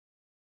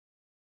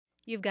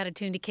You've got to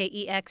tune to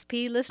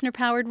KEXP,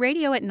 listener-powered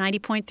radio at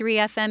 90.3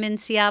 FM in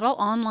Seattle,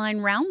 online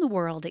round the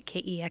world at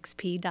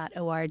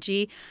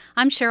kexp.org.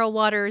 I'm Cheryl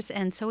Waters,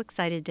 and so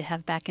excited to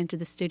have back into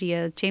the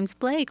studio James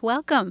Blake.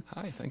 Welcome.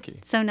 Hi, thank you.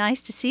 So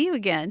nice to see you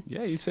again.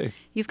 Yeah, you too.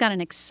 You've got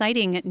an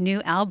exciting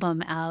new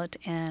album out,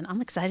 and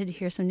I'm excited to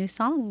hear some new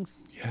songs.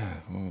 Yeah,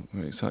 well,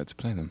 we're excited to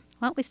play them.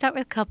 Why don't we start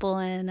with a couple,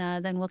 and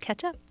then we'll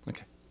catch up.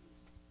 Okay.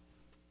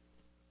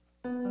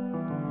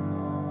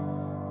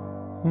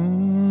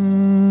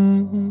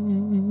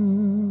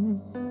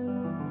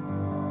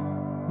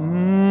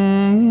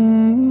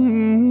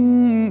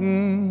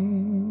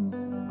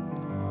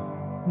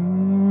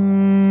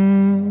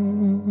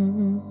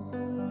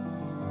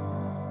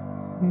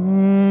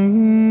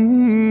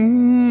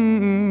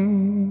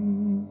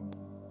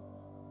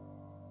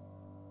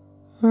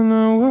 And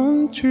I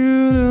want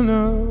you to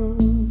know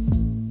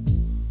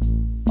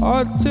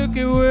I took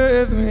it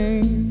with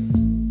me,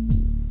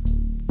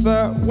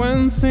 that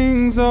when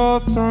things are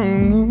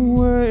thrown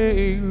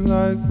away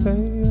like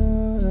they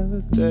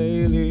are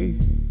daily,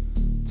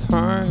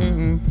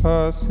 time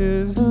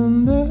passes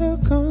and their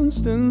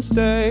constant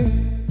stay.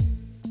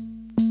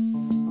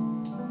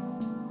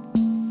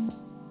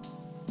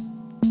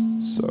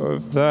 So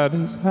if that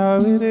is how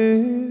it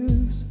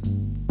is,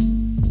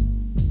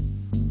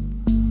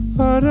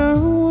 I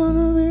don't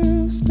wanna be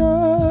a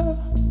star,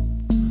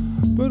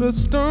 but a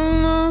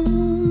stone on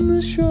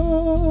the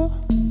shore,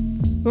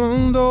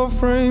 long door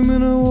frame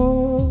in a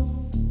wall,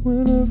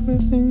 when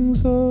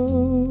everything's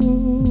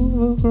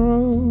overgrown.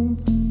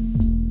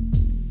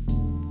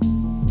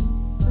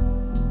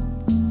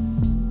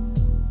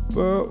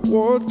 But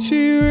what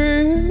she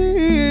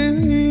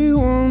really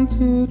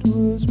wanted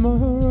was my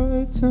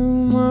rights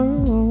and my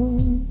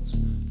wrongs,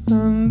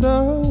 and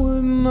I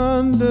wouldn't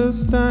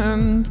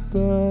understand,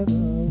 but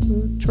I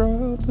would try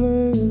to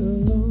play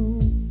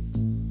along.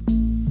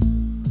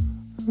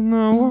 And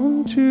I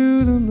want you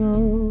to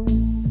know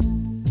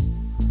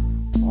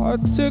I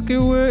took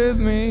it with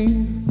me,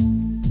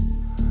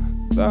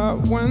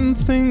 that when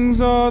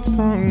things are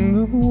thrown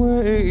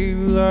away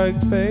like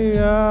they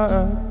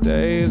are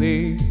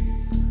daily,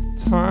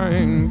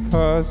 time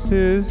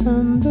passes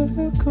and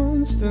their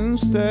constant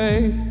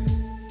stay.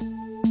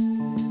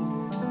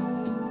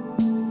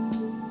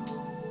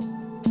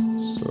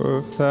 So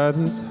if that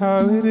is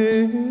how it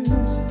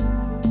is,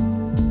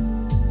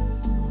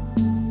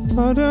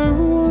 I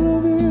don't wanna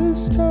be a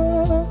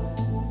star,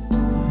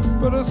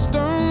 but a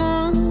stone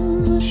on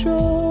the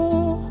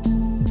shore,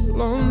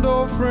 long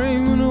door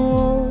frame in a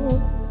wall,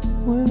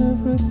 when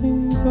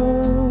everything's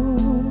overgrown.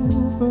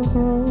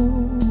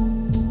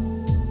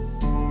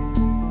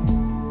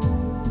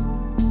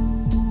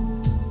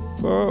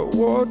 But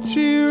what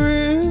she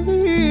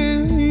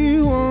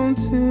really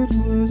wanted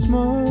was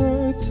my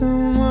rights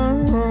and my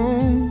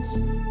wrongs,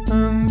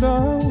 and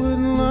I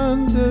wouldn't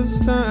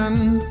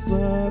understand,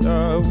 but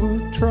I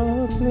would try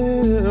to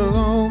play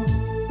along.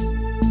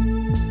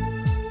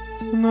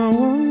 And I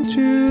want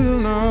you to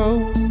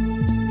know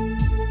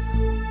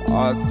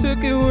I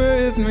took it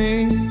with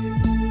me,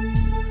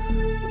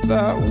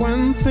 that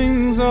when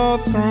things are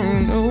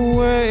thrown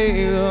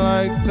away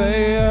like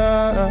they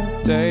are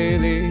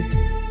daily,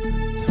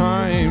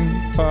 time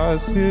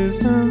passes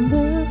and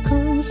their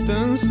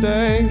constant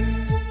stay.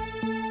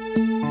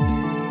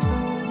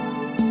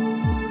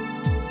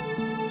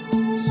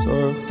 So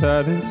if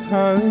that is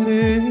how it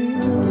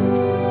is,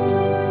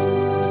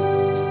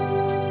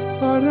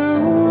 I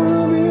don't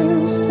wanna be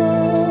a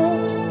star,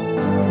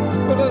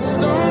 but a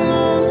stone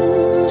on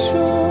the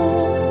shore,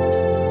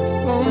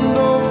 long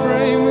door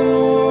frame in the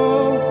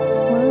wall,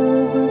 when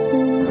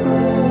everything's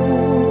overgrown.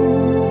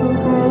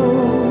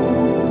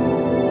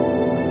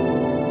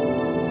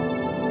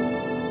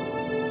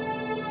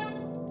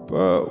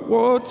 But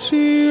what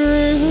she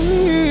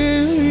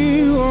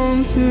really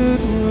wanted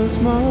was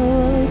my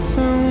rights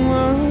and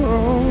my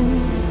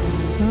wrongs,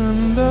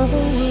 and I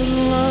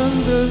wouldn't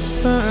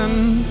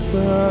understand,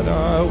 but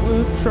I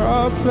would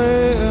try to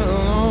play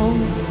along.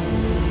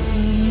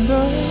 And I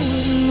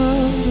wouldn't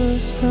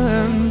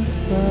understand,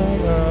 but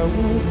I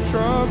would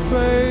try to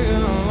play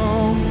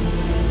along.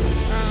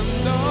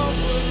 And I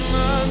wouldn't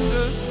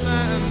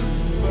understand,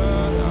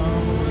 but I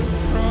would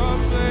try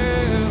to play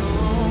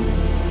along.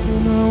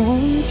 And I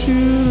want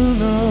you to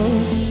know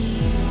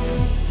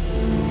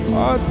I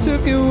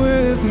took it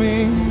with me,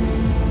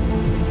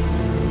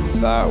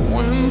 that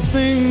when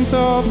things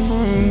are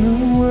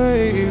thrown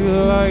away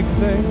like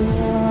they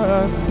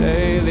are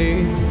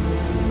daily,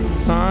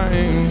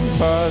 time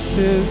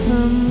passes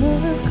and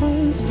their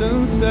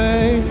constant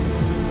stay.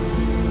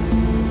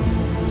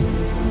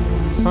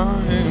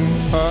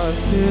 Time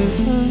passes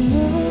and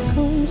their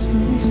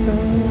constant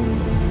stay.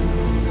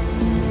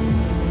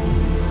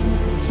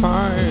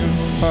 Time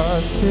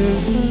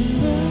passes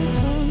and their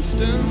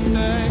constant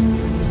stay.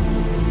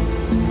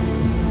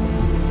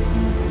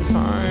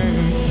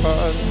 Time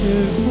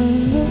passes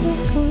and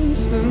their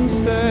constant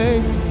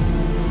stay.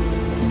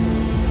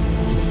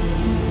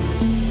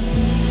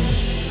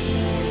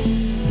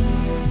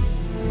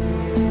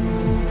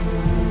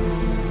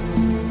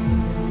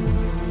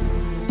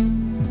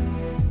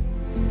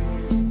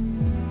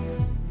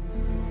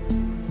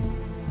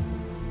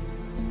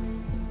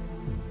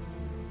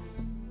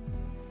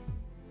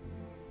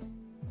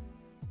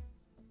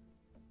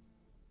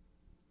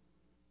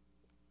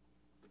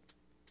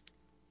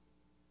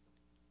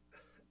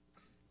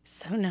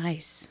 So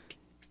nice.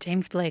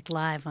 James Blake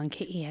live on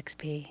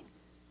KEXP.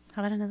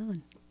 How about another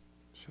one?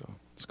 Sure.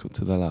 Let's go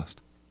to the last.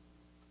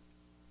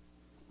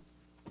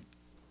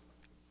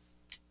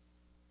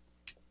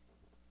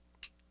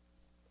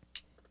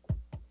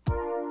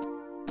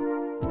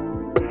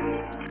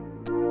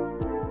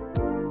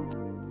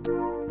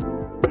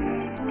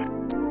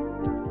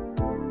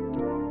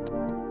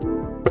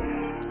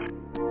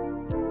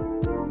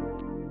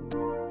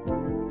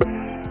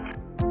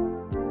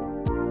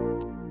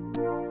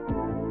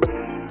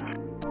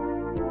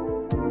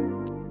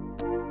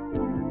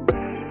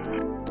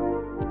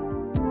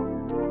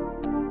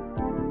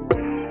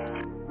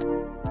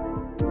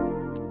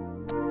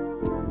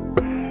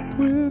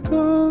 We're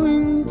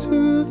going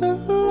to the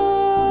last,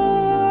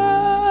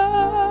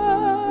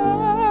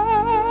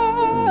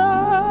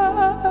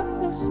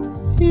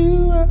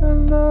 you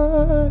and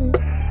I.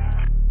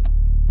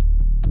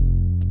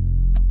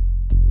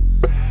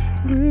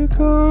 We're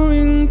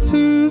going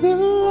to the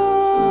last,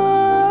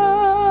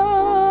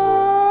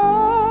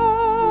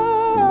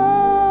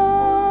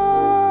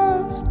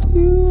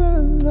 you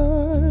and I.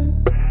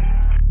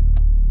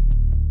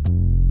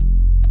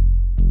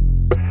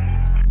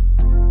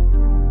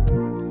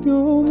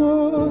 You're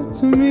more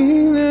to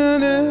me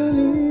than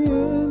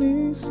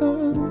any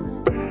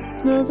sun.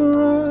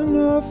 Never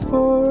enough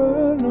for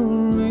an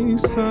only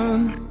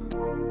son.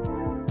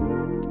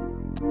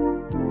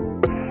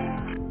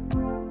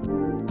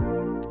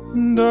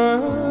 And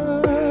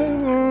I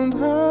won't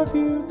have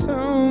you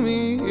tell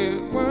me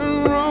it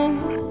went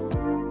wrong.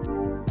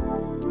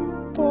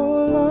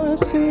 All I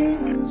see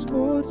is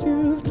what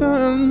you've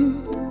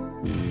done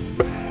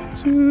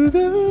to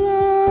the last,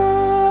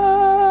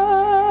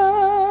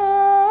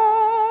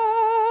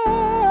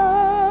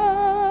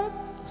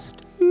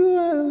 you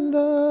and I.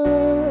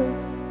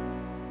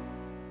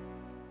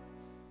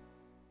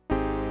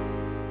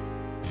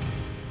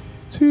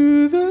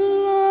 To the last,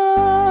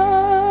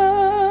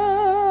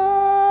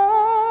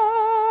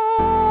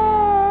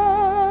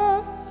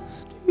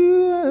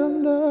 you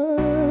and I.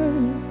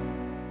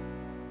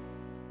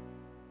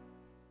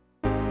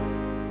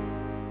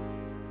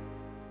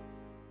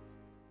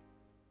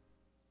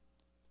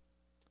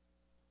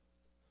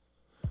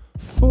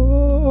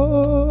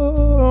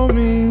 For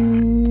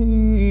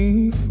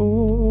me, oh,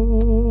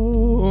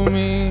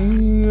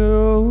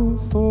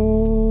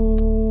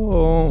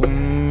 for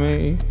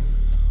me,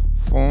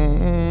 for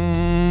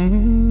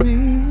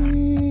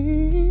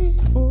me,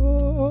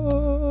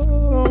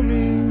 for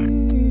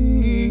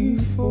me,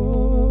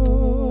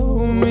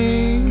 for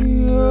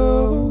me,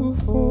 oh,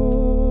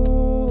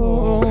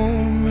 for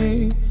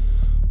me,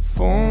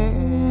 for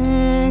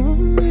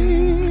me,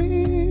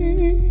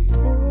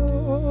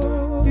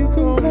 for you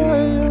can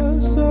play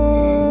yourself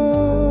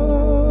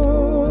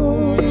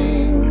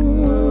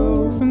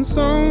in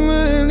so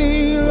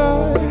many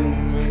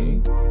lights.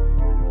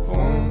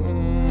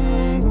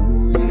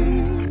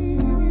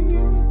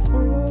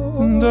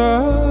 And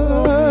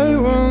I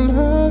won't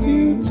have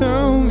you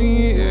tell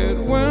me it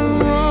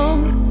went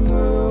wrong.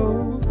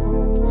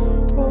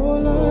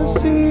 All I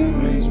see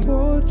is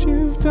what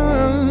you've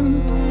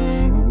done.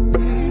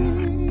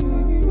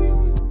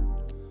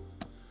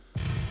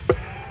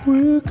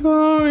 We're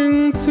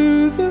going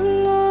to the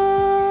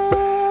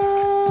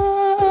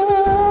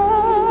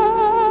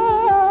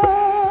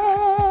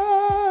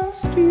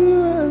last,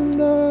 you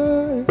and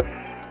I.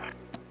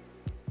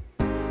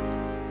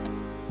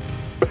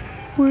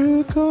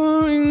 We're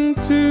going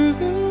to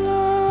the last,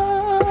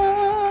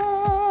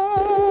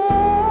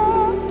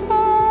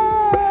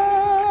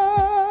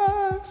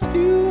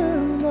 you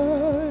and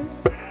I.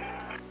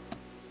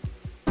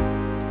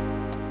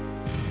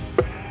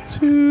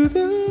 To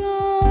the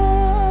last,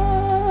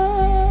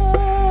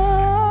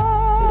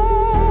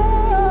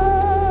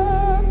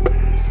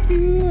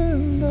 you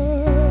and I.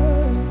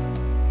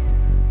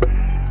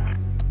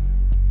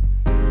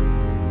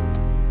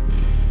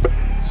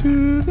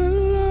 To the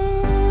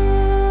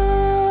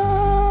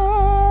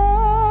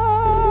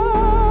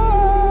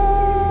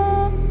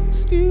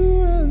last,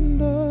 you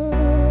and I.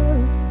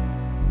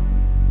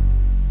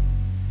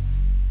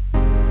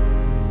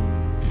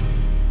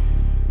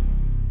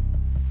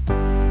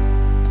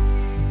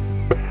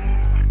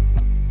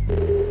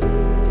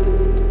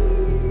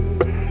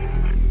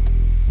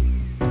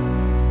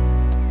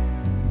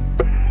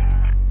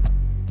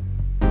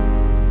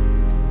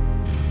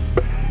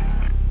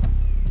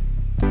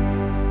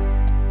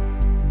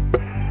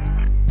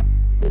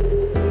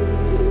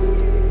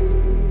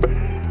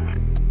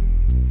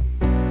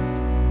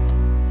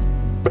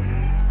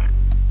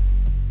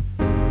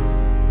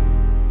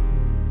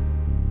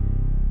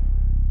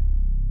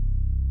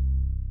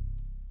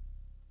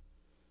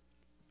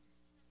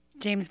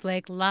 James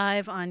Blake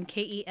live on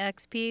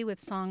KEXP with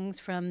songs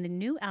from the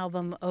new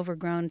album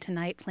Overgrown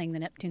tonight, playing the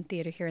Neptune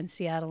Theater here in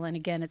Seattle. And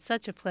again, it's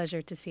such a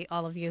pleasure to see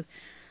all of you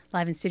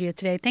live in studio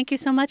today. Thank you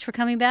so much for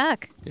coming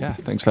back. Yeah,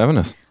 thanks for having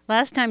us.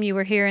 Last time you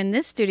were here in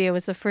this studio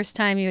was the first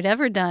time you'd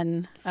ever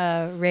done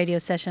a radio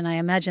session. I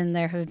imagine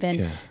there have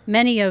been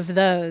many of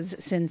those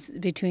since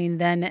between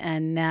then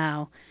and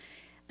now.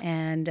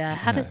 And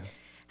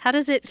how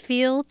does it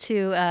feel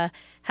to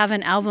have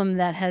an album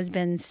that has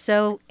been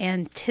so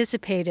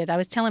anticipated? I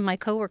was telling my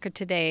coworker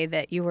today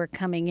that you were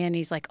coming in.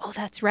 He's like, "Oh,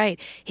 that's right.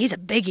 He's a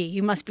biggie.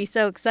 You must be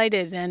so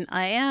excited." And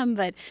I am,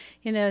 but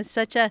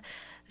such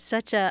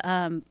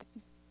a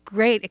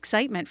great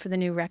excitement for the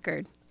new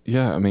record.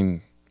 Yeah, I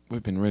mean,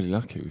 we've been really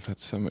lucky. We've had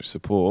so much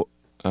support.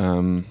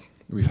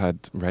 We've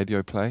had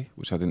radio play,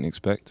 which I didn't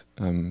expect.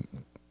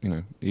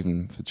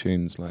 Even for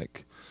tunes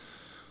like,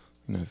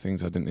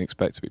 things I didn't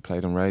expect to be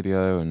played on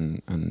radio,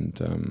 and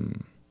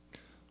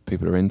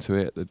people are into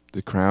it.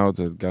 The crowds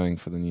are going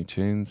for the new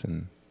tunes,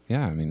 and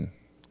yeah, I mean,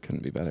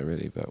 couldn't be better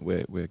really. But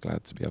we're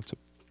glad to be able to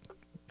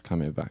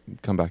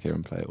come back here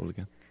and play it all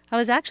again. I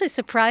was actually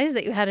surprised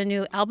that you had a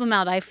new album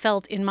out. I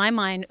felt in my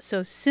mind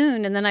so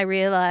soon, and then I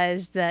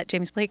realized that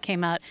James Blake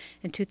came out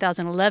in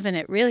 2011.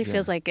 It really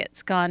feels like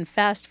it's gone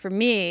fast for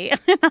me.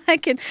 I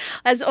can,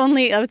 as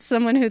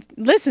someone who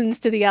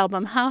listens to the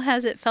album, how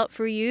has it felt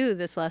for you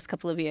this last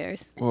couple of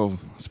years? Well,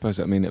 I suppose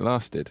it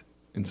lasted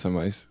in some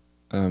ways.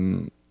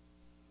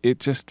 It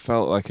just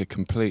felt like a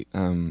complete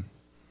a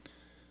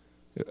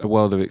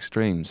world of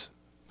extremes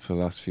for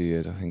the last few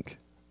years. I think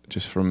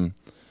just from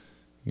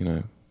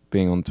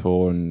being on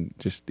tour and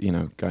just,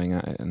 going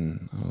at it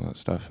and all that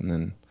stuff. And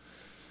then,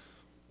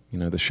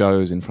 the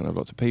shows in front of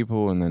lots of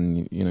people, and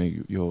then,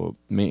 you're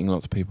meeting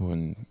lots of people,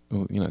 and,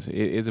 so it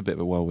is a bit of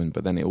a whirlwind,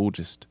 but then it all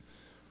just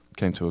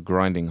came to a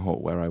grinding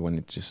halt where I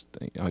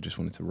just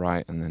wanted to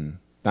write, and then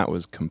that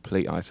was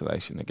complete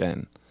isolation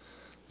again.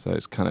 So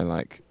it's kind of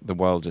like the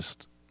world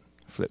just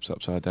flips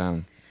upside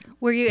down.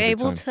 Were you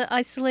able to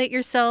isolate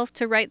yourself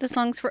to write the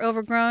songs for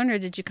Overgrown, or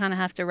did you kind of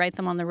have to write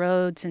them on the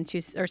road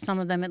or some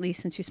of them at least,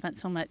 since you spent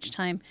so much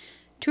time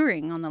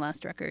touring on the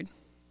last record?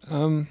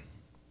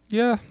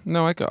 Yeah,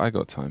 no, I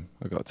got time.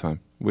 Like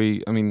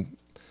you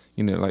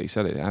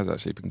said, it has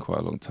actually been quite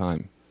a long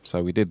time.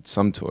 So we did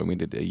some tour, and we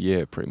did a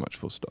year pretty much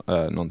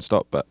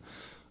non-stop. But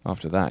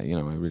after that,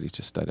 I really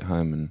just stayed at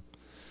home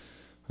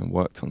and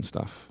worked on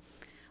stuff.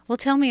 Well,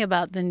 tell me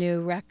about the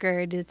new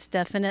record. It's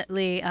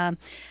definitely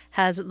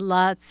has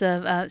lots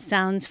of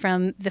sounds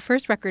from the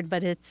first record,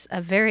 but it's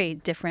a very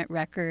different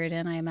record.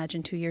 And I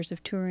imagine 2 years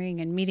of touring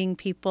and meeting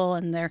people,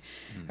 and there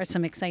are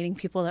some exciting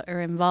people that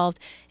are involved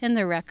in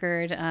the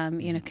record,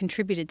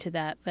 contributed to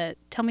that. But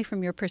tell me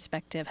from your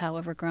perspective how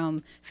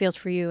Overgrown feels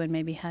for you, and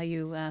maybe how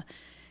you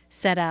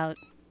set out.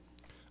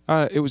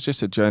 It was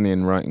just a journey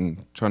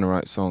in trying to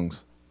write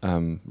songs,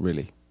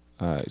 really.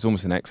 It's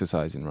almost an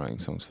exercise in writing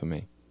songs for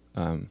me.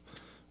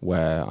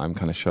 Where I'm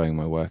kind of showing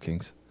my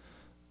workings,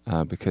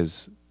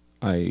 because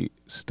I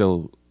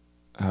still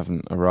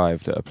haven't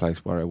arrived at a place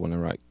where I want to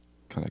write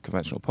kind of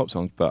conventional pop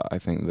songs, but I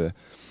think the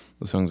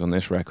songs on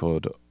this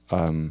record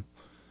kind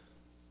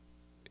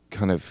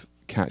of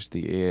catch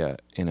the ear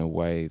in a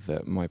way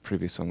that my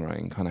previous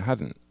songwriting kind of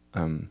hadn't,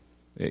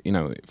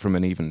 from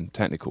an even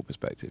technical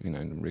perspective,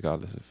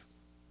 regardless of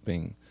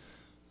being,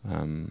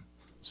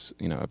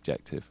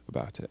 objective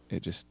about it.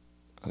 It just,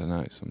 I don't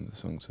know, some of the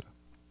songs are,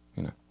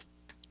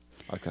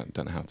 I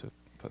don't know how to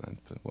put that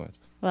into words.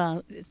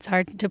 Well, it's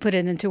hard to put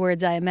it into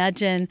words, I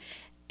imagine.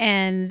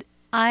 And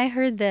I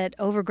heard that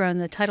Overgrown,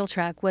 the title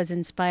track, was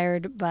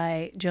inspired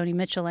by Joni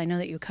Mitchell. I know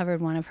that you covered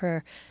one of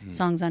her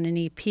songs on an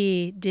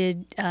EP.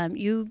 Did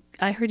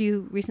I heard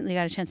you recently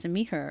got a chance to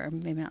meet her, or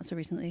maybe not so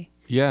recently.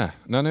 Yeah.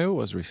 No, it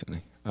was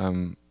recently.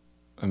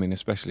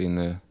 Especially in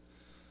the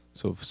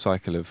sort of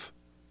cycle of,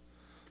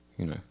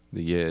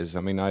 the years.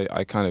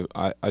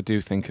 I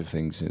do think of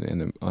things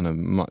on a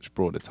much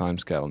broader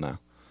timescale now.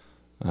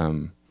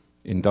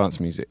 In dance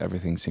music,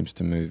 everything seems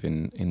to move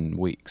in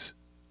weeks,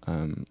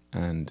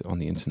 and on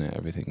the internet,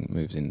 everything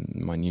moves in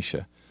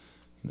minutiae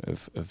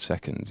of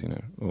seconds,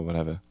 or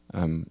whatever.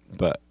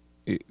 But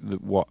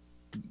what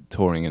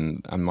touring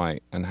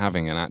and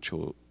having an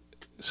actual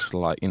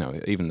slight,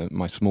 even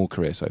my small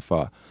career so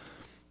far,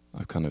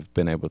 I've kind of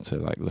been able to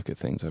look at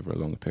things over a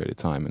longer period of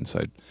time, and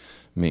so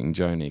meeting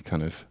Joni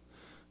kind of,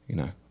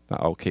 that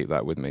I'll keep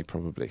that with me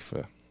probably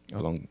for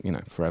a long,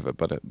 forever.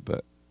 But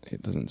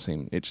it doesn't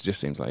seem. It just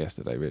seems like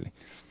yesterday, really.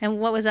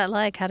 And what was that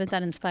like? How did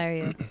that inspire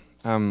you?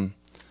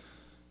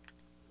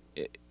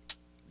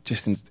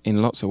 Just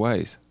in lots of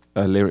ways.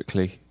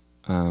 Lyrically,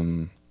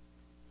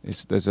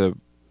 there's a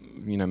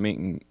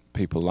meeting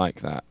people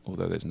like that.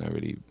 Although there's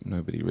nobody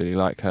really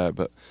like her,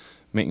 but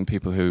meeting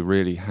people who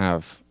really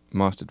have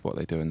mastered what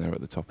they do and they're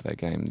at the top of their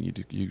game.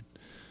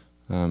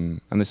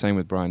 And the same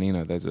with Brian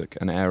Eno. There's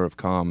an air of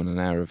calm and an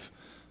air of,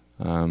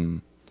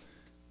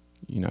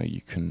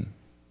 you can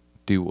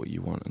do what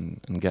you want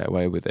and get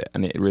away with it,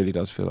 and it really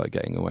does feel like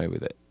getting away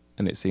with it,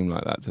 and it seemed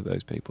like that to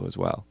those people as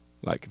well,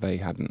 like they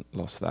hadn't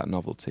lost that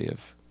novelty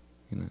of,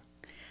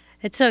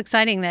 It's so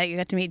exciting that you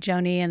got to meet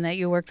Joni and that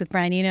you worked with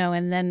Brian Eno,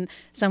 and then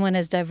someone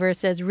as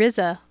diverse as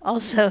RZA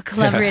also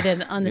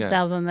collaborated on this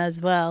album as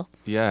well.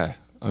 Yeah,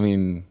 I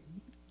mean,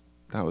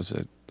 that was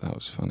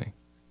funny.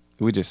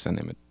 We just sent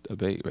him a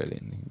beat really,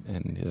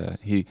 and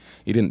he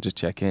didn't just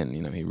check in,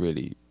 he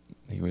really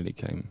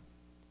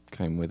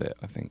came with it,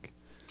 I think.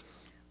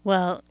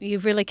 Well, you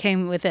really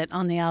came with it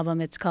on the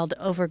album. It's called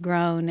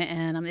Overgrown,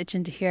 and I'm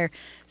itching to hear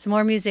some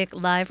more music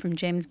live from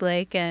James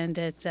Blake, and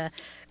it's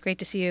great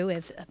to see you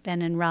with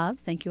Ben and Rob.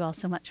 Thank you all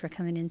so much for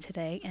coming in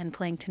today and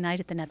playing tonight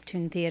at the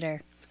Neptune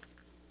Theater.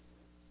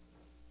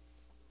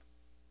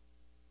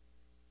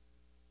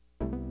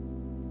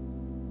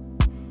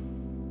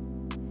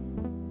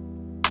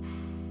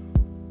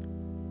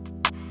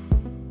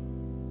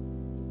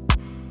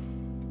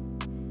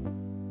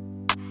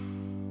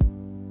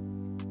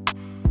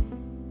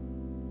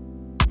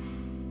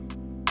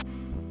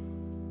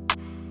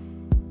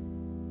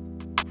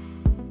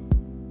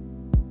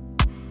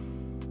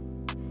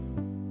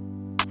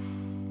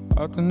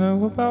 I don't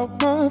know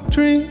about my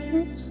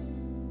dreams.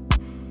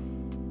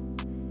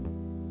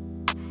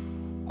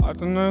 I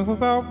don't know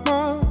about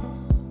my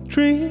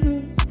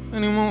dreams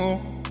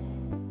anymore.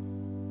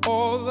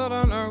 All that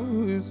I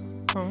know is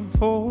I'm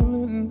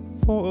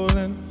falling,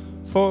 falling,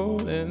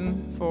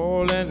 falling,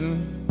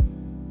 falling.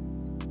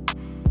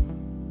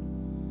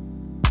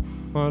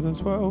 Might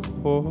as well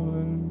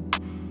falling.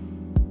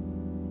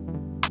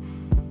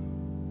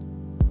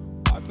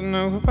 I don't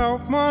know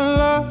about my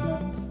life.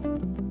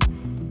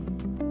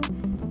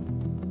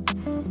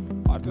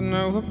 I don't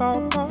know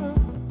about my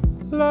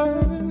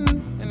loving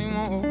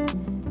anymore.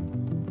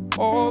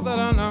 All that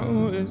I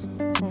know is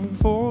I'm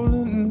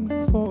falling,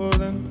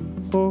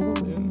 falling,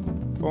 falling,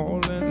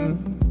 falling.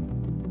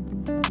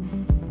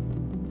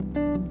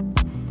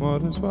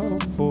 Might as well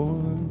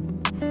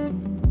falling.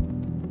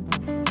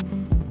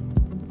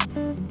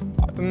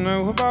 I don't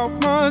know about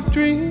my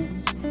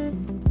dreams.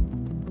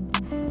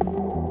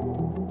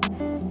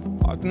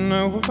 I don't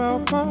know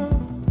about my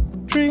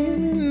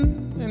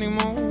dreaming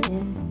anymore.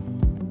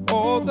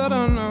 All that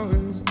I know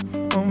is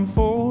I'm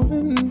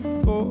falling,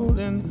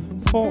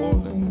 falling,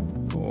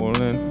 falling,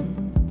 falling.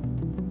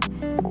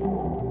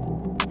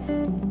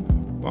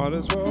 Might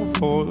as well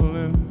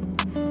falling.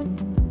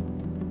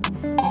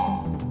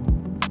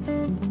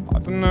 I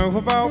don't know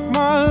about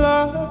my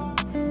love.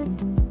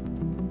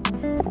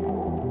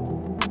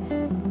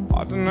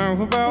 I don't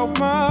know about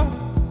my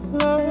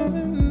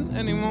loving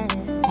anymore.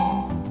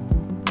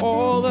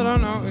 All that I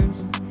know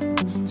is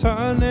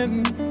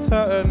turning,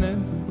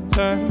 turning,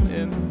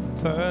 turning.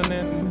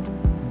 Turning,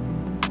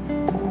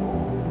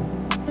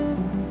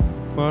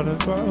 might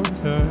as well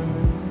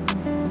turning.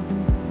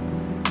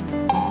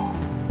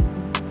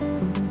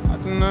 I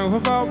don't know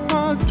about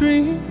my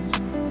dreams.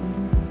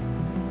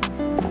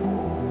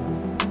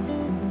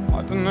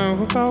 I don't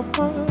know about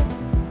my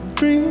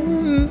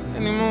dreaming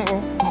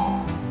anymore.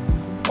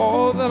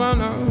 All that I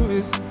know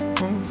is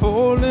I'm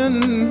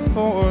falling,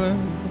 falling,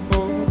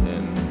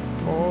 falling,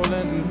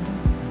 falling.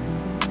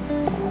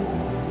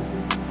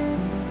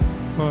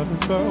 Might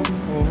as well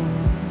fall.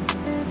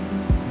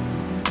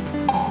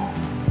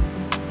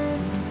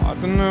 I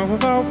don't know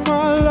about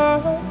my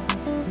love.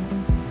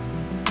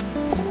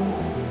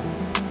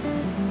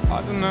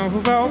 I don't know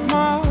about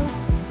my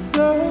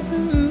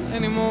loving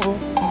anymore.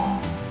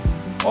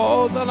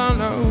 All that I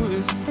know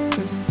is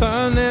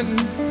turning,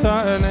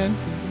 turning,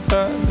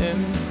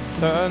 turning,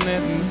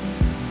 turning.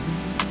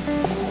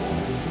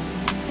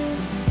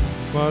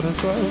 Might as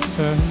well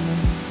turn.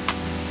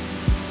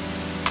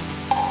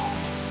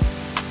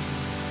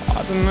 I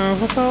don't know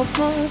about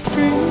my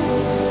dreams.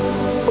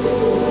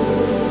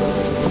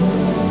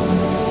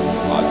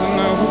 I don't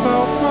know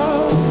about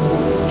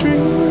my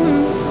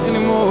dreams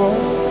anymore.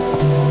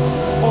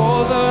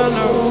 All that I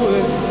know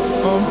is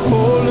I'm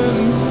falling,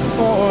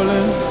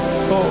 falling,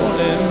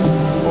 falling,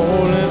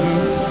 falling.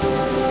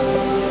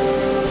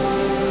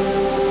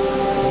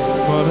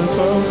 Might as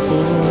well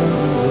fall.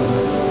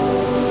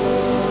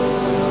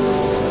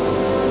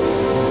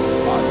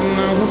 I don't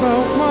know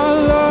about my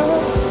love.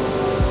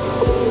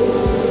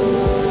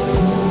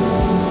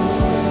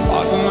 I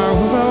don't know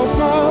about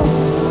my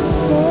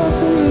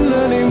loving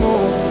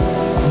anymore.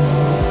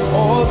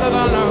 All that I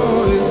know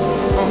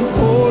is I'm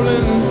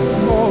falling,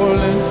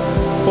 falling,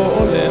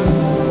 falling,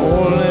 falling.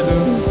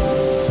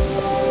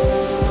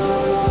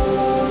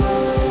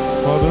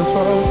 Might as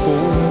well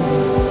falling.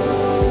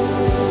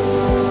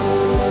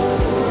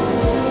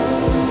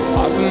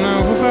 I don't know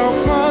about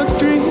my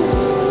dreams.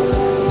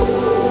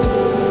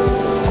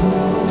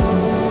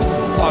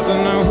 I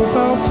don't know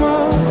about my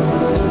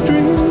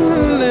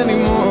dreaming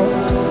anymore.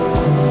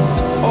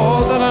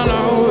 All that I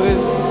know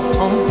is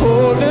I'm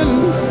falling,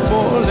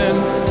 falling,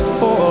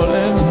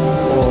 falling,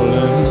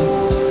 falling.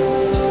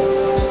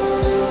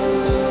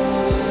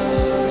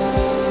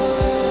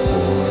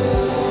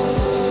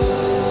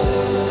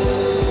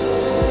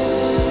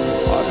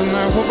 I don't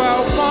know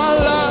about my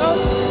love.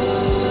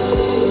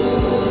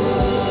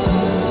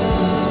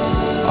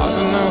 I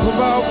don't know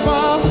about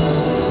my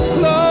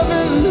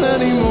loving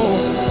anymore.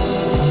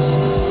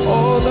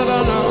 All that I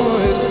know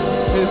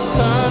is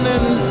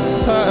turning,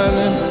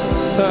 turning.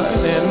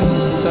 Turning,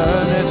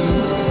 turning.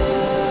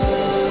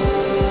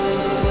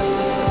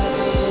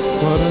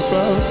 Might as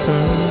well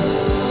turn.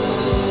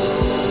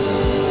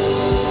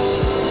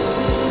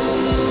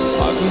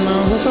 I don't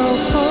know about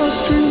my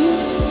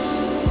dreams.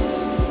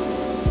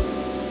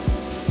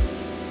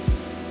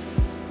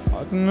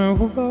 I don't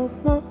know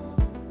about my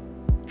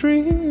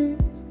dream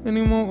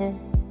anymore.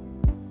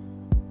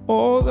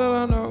 All that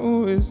I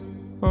know is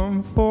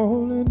I'm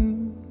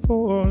falling,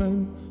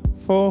 falling,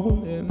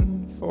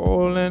 falling,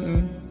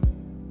 falling.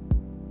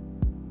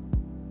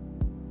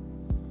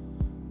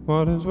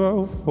 Might as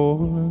well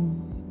fallen.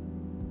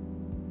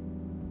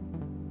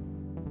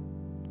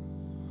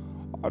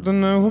 I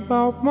don't know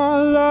about my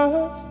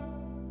love.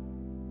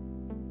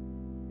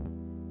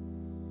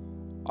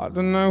 I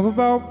don't know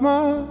about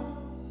my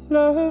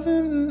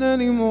loving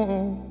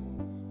anymore.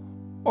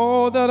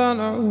 All that I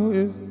know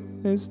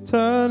is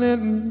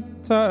turning,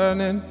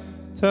 turning,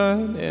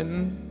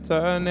 turning,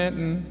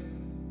 turning.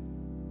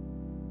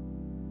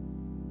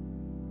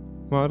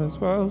 Might as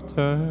well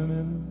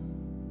turning.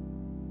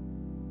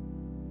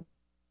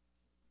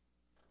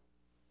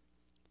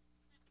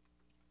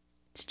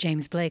 It's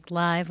James Blake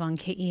live on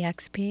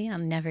KEXP. I'll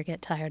never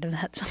get tired of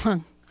that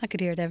song. I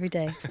could hear it every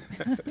day.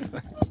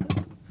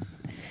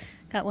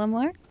 Got one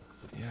more?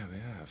 Yeah, we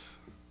have.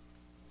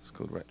 It's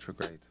called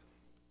Retrograde.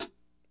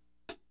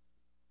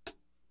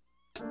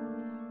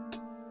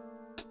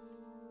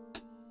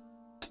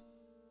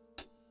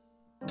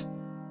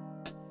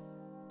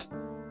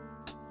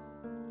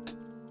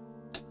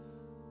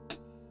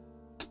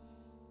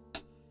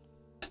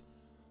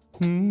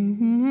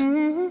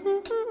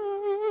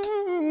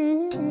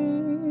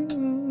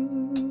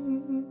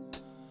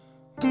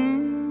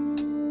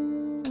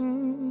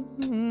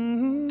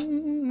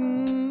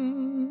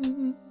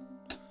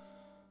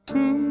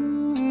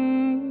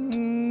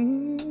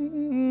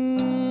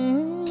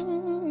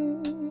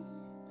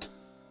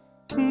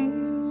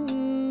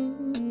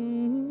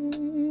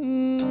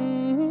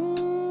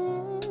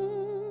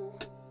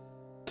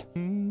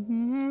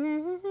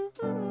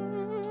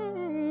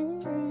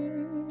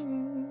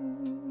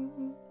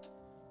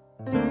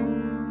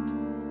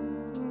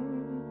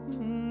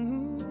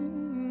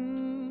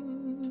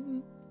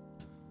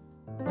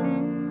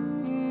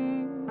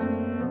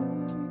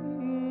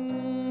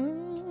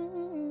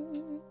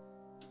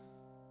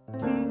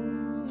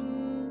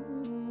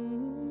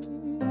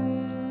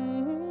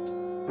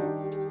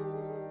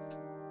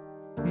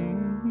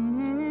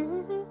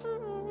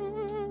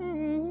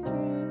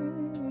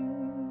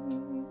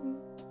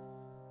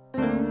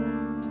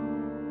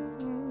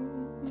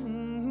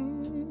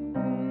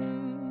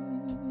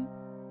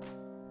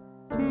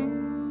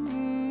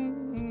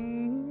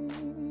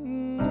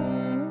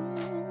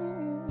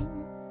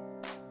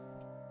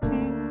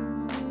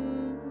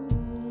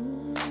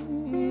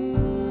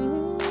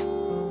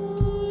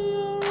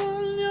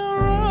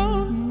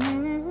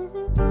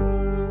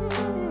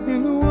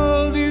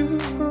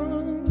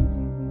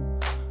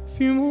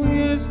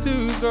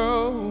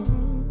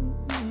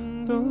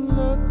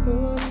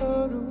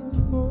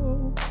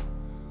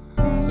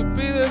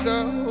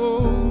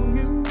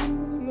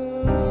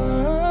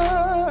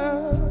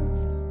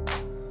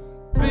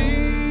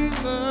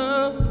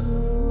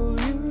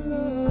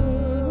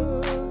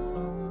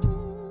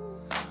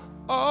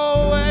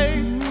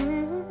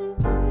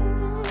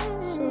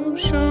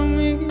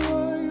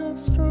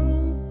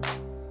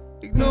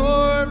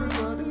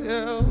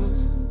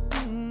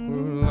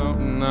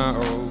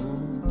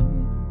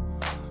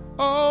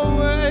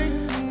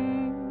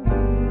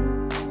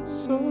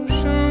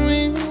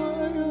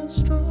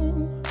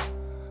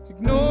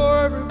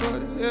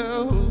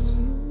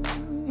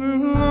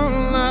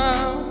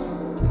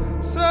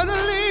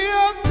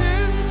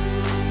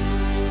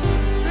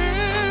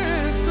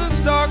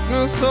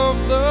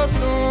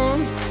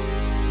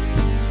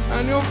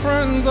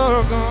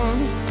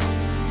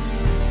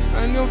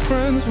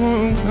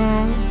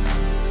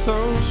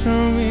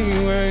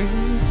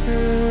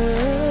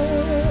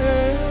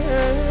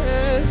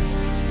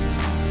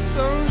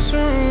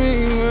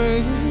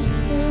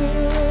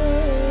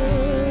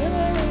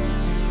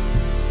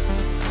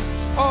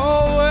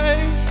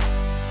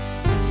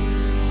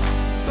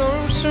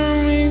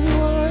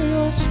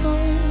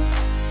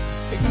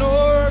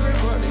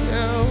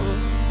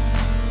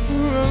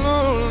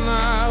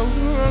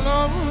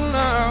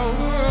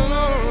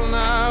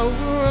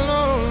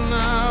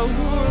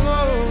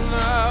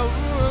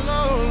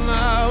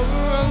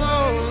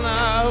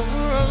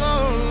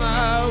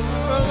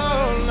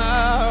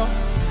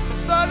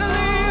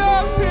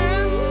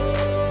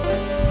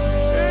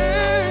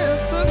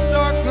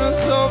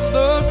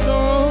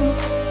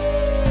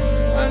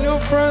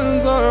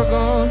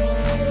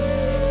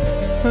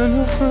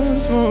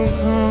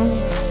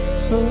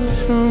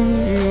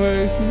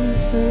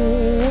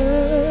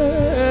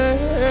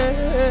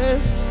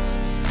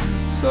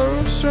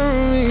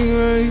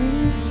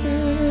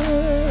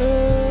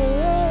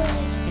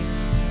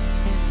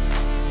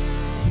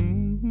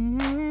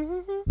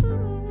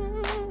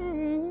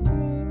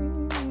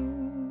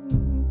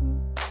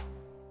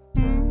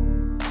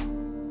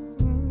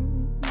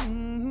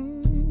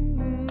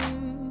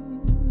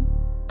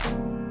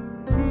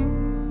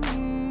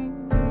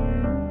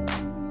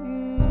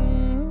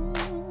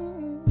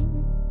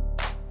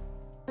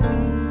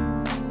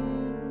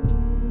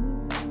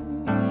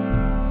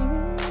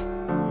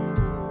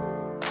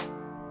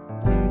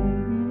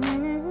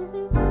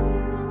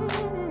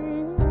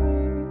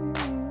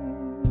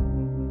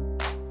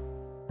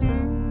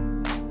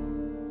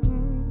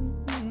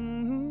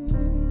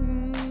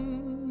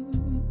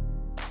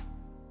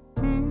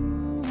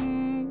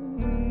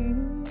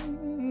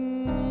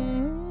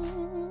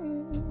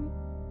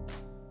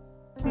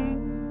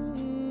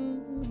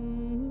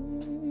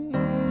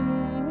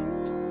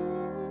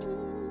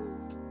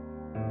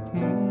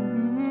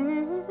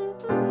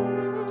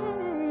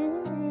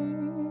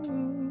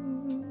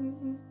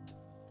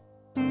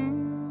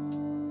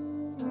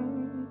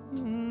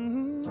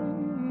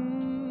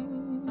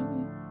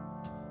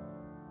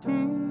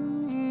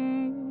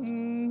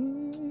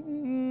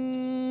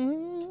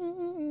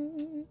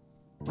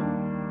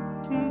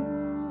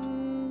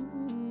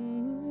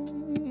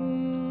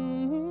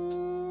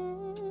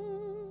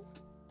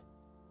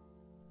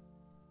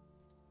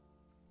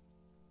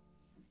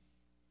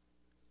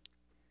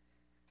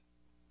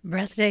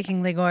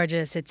 Breathtakingly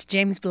gorgeous. It's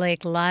James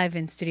Blake live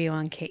in studio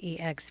on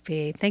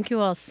KEXP. Thank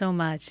you all so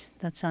much.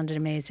 That sounded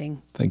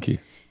amazing. Thank you.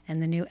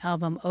 And the new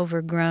album,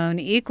 Overgrown,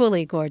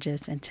 equally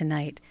gorgeous. And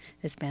tonight,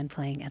 this band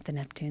playing at the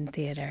Neptune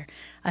Theater.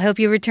 I hope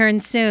you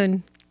return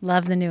soon.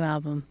 Love the new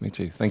album. Me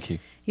too. Thank you.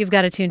 You've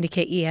got to tune to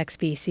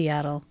KEXP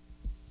Seattle.